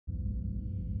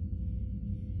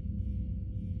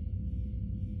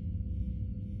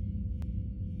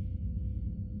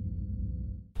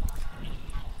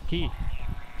Chi?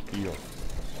 Io.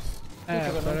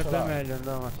 Sarebbe meglio,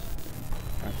 no.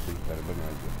 Sì, sarebbe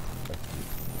meglio.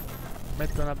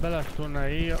 Metto una bella stun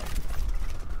io.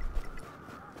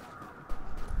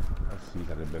 Sì,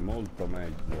 sarebbe molto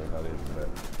meglio, sarebbe.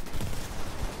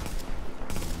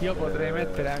 Io potrei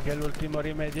mettere anche l'ultimo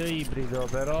rimedio ibrido,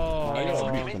 però... Ma io ho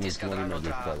visto un ultimo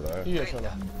rimedio qua, Io ce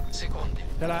l'ho. Secondi.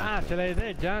 Ah, ce l'hai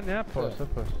te Gianni? A posto, a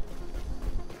posto.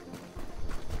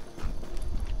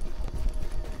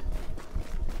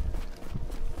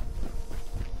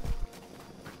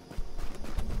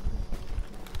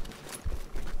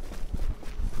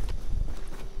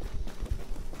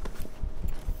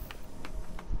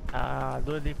 Ah,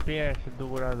 2 DPS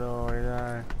duratori,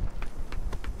 dai.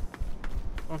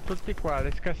 Sono tutti qua,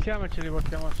 li scassiamo e ce li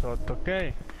portiamo sotto,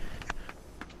 ok?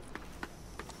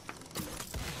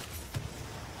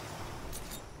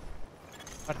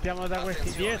 Partiamo da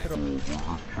questi dietro.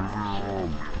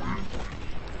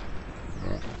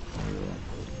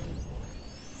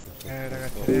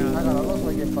 Ragazzi, raga, non lo so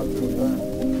chi è fallito,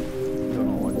 Io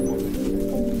non voglio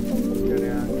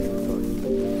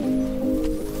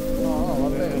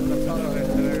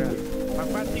ma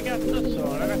quanti cazzo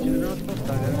sono? Ragazzi, dobbiamo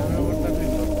spostare, dobbiamo portarli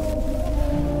sotto.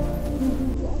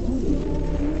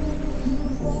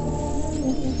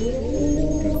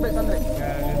 Aspetta Andrea.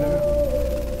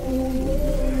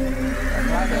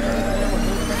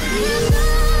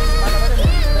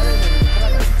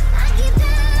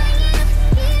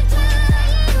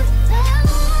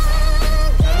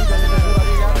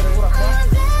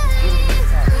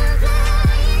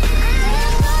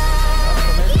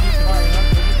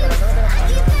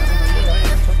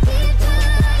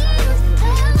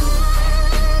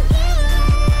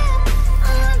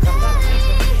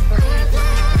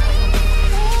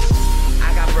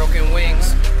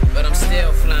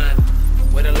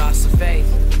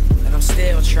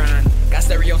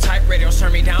 Stereotype radios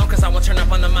turn me down cause I won't turn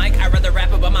up on the mic. I'd rather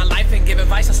rap about my life and give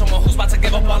advice to someone who's about to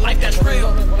give up on life that's real.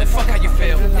 And fuck how you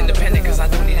feel, independent cause I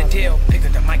don't need a deal. Pick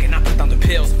up the mic and I put down the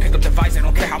pills. Pick up the vice, I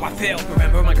don't care how I feel.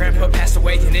 Remember my grandpa passed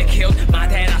away and it killed my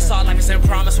dad. I saw life as in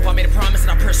promise, so I made a promise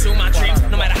and I pursue my dreams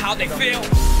no matter how they feel.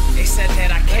 They said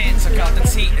that I can't, took out the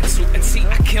T and soup and see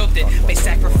I killed it. Made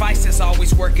sacrifices,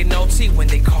 always working OT when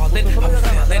they call it. I'm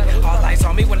feeling all eyes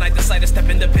on me when I decide to step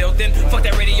in the building. Fuck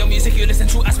that radio music you listen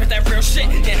to, I spit that real shit.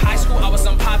 In high school I was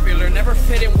unpopular, never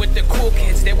fit in with the cool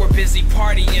kids. They were busy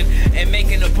partying and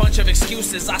making a bunch of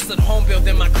excuses. I stood home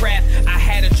building my craft, I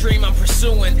had a dream I'm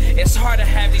pursuing. It's hard to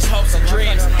have these hopes and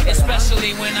dreams,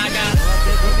 especially when I got...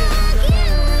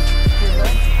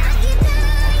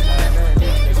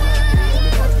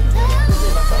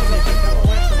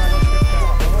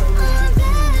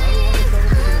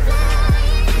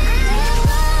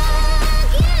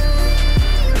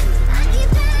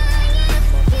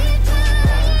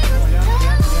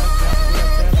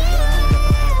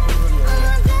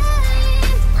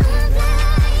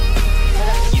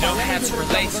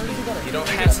 You don't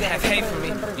have to have hate for me.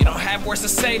 You don't have words to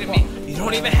say to me. You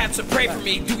don't even have to pray for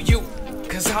me, do you?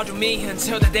 Cause I'll do me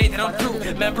until the day that I'm through.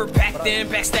 Remember back then,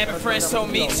 backstabbing friends told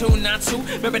me to not to.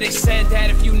 Remember they said that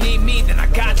if you need me, then I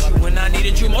got you. When I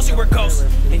needed you, mostly were ghosts.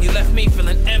 And you left me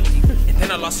feeling empty. And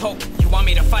then I lost hope. You want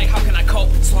me to fight, how can I cope?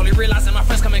 Slowly realizing my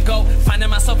friends come and go. Finding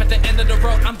myself at the end of the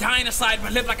road. I'm dying inside,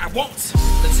 but live like I won't.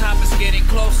 The top is getting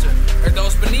closer. Or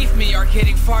those beneath me are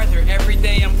getting farther. Every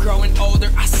day I'm growing older.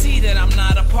 I see that I'm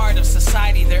not a part of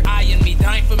society. They're eyeing me,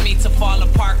 dying for me to fall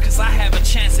apart. Cause I have a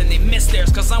chance and they miss theirs.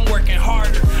 Cause I'm working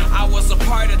harder. I was a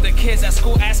part of the kids at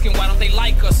school asking why don't they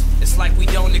like us. It's like we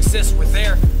don't exist, we're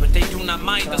there, but they do not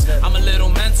mind us. I'm a little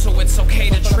mental, it's okay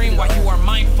to dream while you are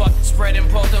mindfucked. Spreading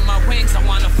both of my wings, I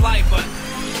wanna fly, but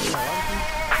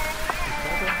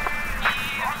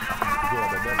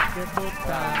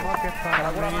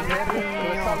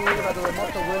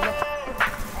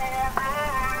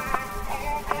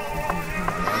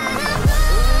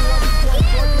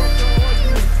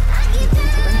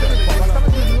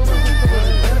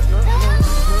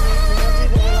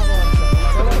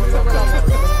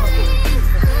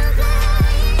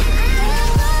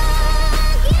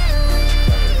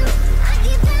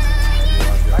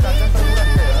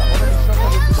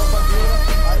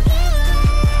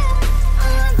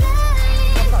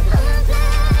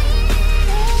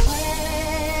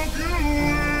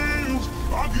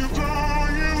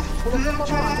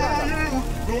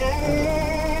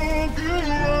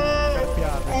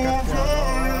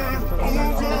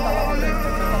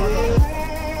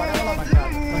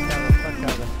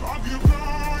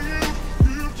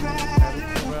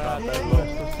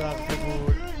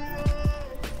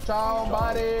Ciao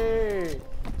Mari!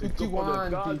 Tutti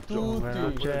quanti, tutti.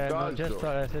 Non c'è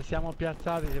storia, se siamo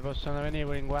piazzati si possono venire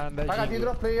con in 45. Raga,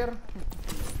 dietro player.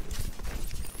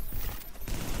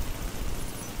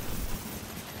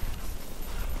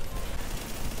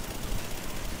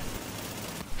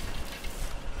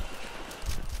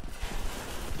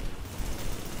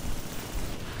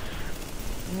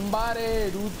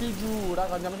 Mbare, tutti giù,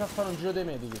 raga, andiamoci a fare un giro dei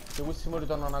medici. Che questi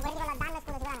ritornano a... Quelli con la danno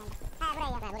escono sicuramente. Pure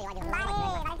io. Pure io voglio. Mbare,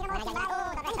 Valentino Mocci, bravo.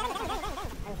 Che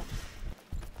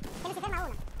non si ferma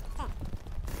uno. Sì.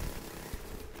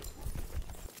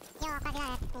 Io a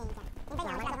pagare minchia.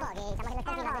 Impegniamo da pochi, siamo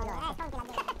divertenti da pochi. Stonti la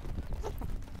gente.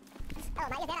 Oh,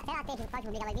 ma io se era a te poi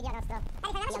pubblicavo il video nostro.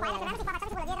 Fermiamoci qua, facciamoci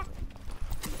quello dietro.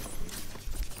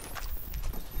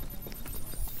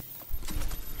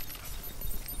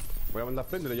 Vogliamo andare a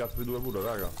prendere gli altri due pure,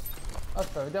 raga.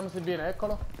 Aspetta, vediamo se viene,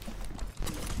 eccolo.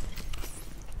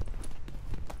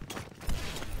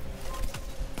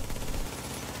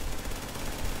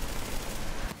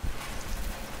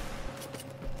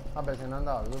 Vabbè, se n'è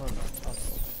andato, dove è andato?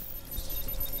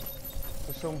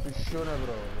 Questo è un piscione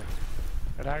proprio.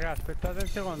 Raga, aspettate un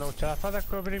secondo, ce la fate a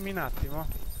coprirmi un attimo?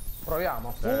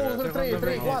 Proviamo. 1, 2,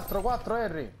 3, 4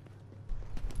 Harry.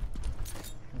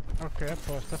 Ok, a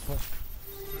posto, a posto.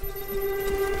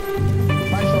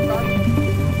 Vai scioccato.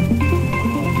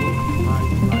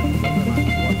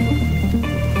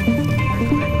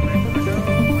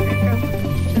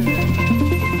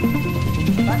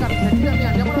 Raga, seguitemi,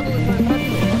 andiamo da dove sono entrati.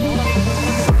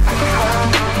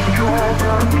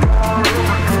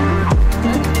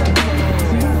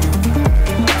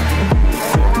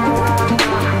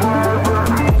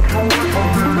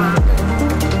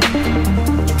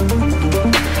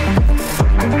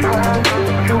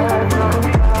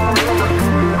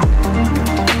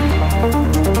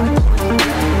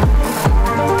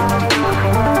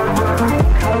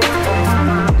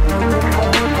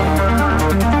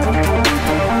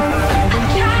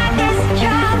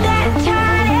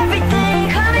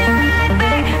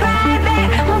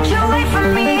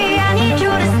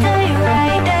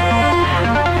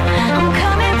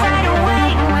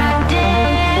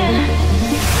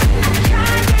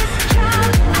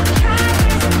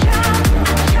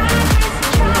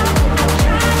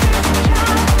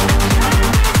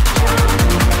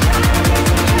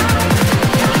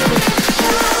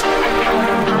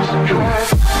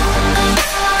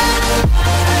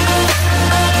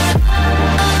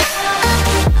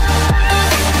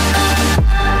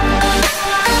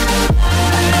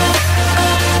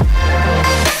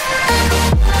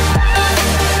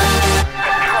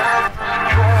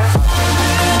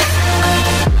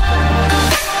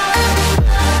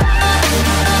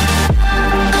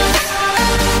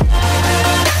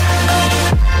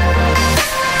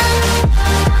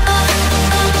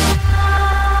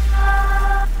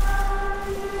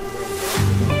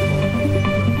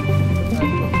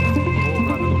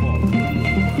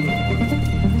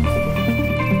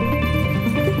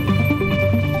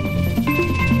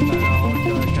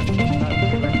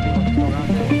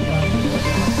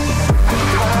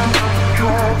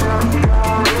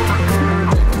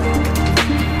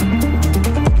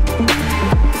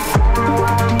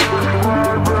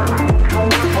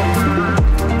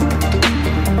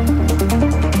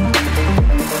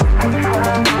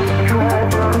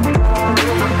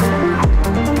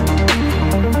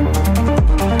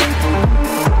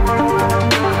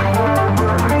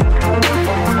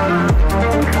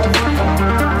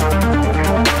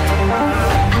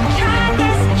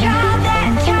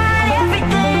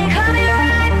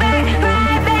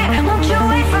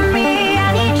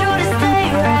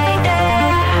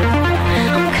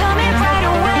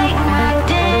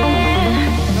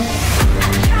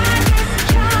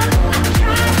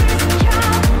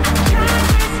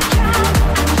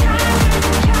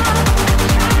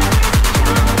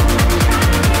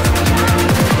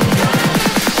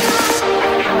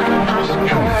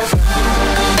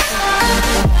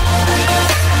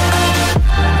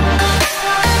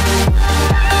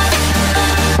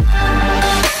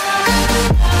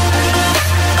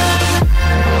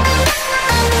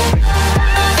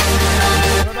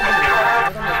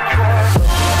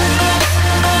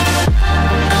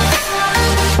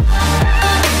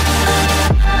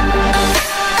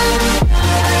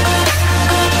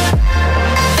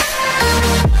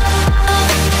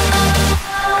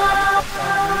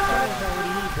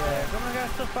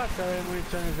 fatta le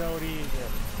munizioni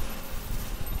esaurite.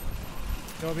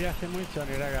 Devo pigliare le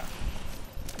munizioni, raga.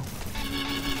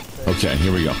 Okay,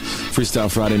 here we go. Freestyle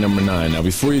Friday number 9. Now,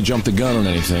 before you jump the gun on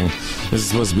anything, this is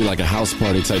supposed to be like a house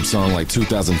party type song like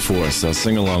 2004, so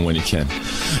sing along when you can.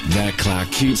 That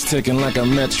clock keeps ticking like a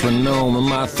metronome, and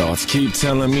my thoughts keep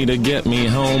telling me to get me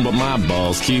home, but my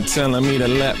balls keep telling me to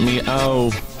let me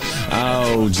oh,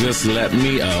 just let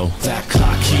me That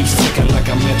clock keeps ticking like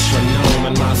a metronome,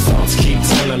 and my thoughts keep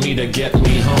telling me to get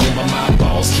me home, but my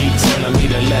balls keep telling me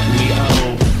to let me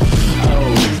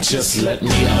just let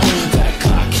me That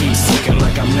clock keeps ticking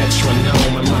like a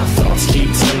metronome, and my thoughts keep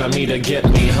telling me to get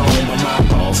me home, but my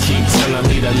balls keep telling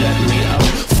me to let me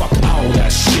fuck all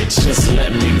that shit, just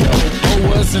let me go.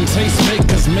 Owers and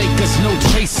tastemakers make us no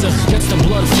chaser. Gets the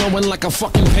blood flowing like a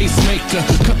fucking pacemaker.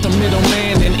 Cut the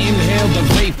middleman and inhale the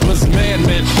vapors.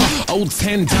 Madman, old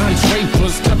 10 Don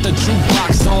Drapers. Cut the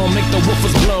jukebox on, make the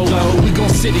woofers blow. We gon'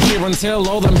 sit here until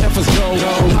all them heifers go.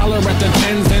 Holler at the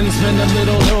tens and spend a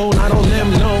little dough. Not on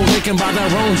them, no, they can buy their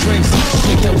own drinks.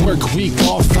 Take that work week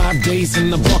off, 5 days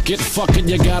in the bucket. Fuck it,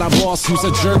 you got a boss who's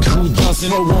a jerk who doesn't.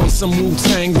 Throw on some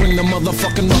Wu-Tang, bring the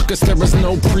motherfucking ruckus. There is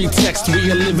no pretext. We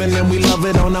are living and we love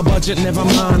it on a budget. Never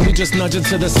mind, we just nudge it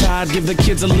to the side. Give the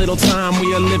kids a little time.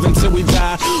 We are living till we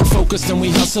die. Focused and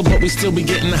we hustle, but we still be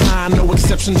getting high. No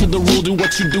exception to the rule. Do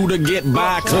what you do to get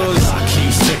by. Cause I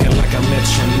keep ticking like a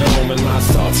metronome, and my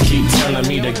thoughts keep telling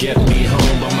me to get me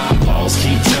home, but my balls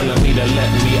keep telling me to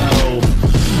let me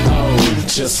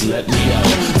just let me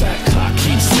That clock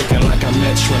keeps ticking like a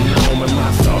metronome, and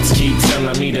my thoughts keep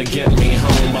telling me to get me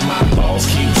home, but my balls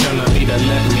keep telling me to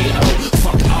let me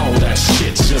fuck all that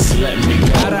shit, just let me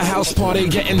go. At a house party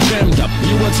getting jammed up,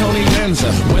 you were Tony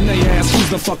Danza. When they ask who's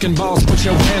the fucking boss, put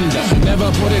your hand up. Never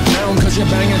put it down cause you're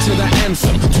banging to the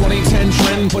anthem. 2010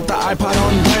 trend, put the iPod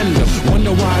on random.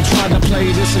 Wonder why I tried to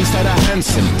play this instead of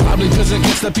Hanson. Probably cause it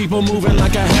gets the people moving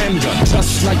like a handgun.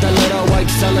 Just like the little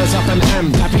white fellas up in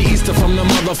M. Happy Easter from the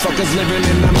motherfuckers living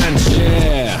in the mansion.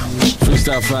 Yeah,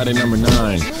 Freestyle Friday number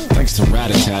 9. Thanks to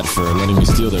Rat-a-Tat for letting me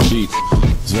steal their beat.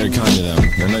 It's very kind of them.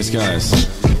 They're nice guys.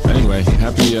 Anyway,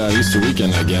 happy Easter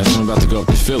weekend, I guess. I'm about to go up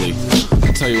to Philly.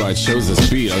 I'll tell you why I chose this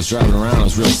beat. I was driving around, it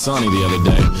was real sunny the other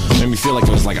day. Made me feel like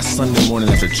it was like a Sunday morning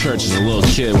after church as a little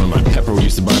kid when my pepper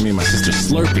used to buy me and my sister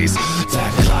Slurpees.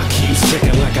 That clock keeps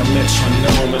ticking like a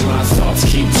metronome, and my thoughts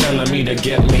keep telling me to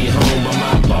get me home, but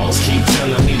my balls keep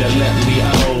telling me to let me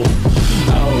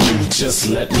just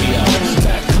let me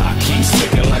That clock keeps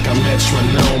ticking like a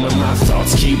metronome, and my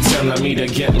thoughts keep telling me to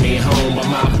get me home, but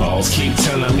my balls keep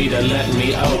telling me to let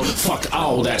me fuck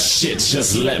all that shit,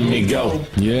 just let me go.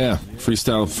 Yeah,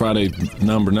 Freestyle Friday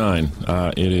number 9.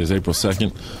 It is April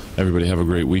 2nd. Everybody have a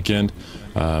great weekend.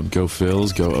 Go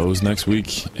Phils, go O's next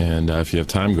week, and if you have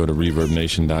time, go to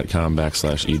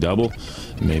reverbnation.com/edouble.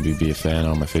 Maybe be a fan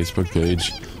on my Facebook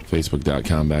page,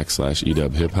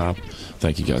 facebook.com/edubhiphop.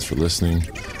 Thank you guys for listening.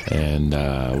 And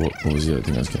what was the other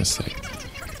thing I was going to say?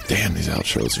 Damn, these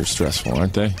outros are stressful,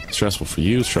 aren't they? Stressful for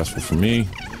you, stressful for me,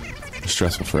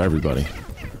 stressful for everybody.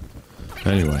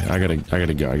 Anyway, I gotta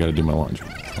go. I gotta do my laundry.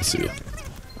 I'll see you.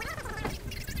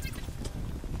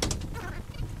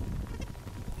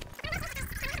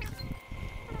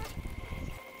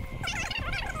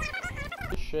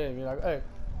 Scemi,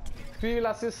 scrivi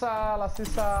la stessa,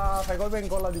 fai copia e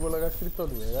incolla di quello che ha scritto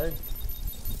lui, dai.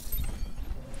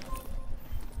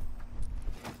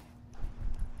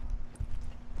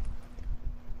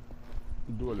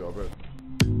 Due li ho aperti.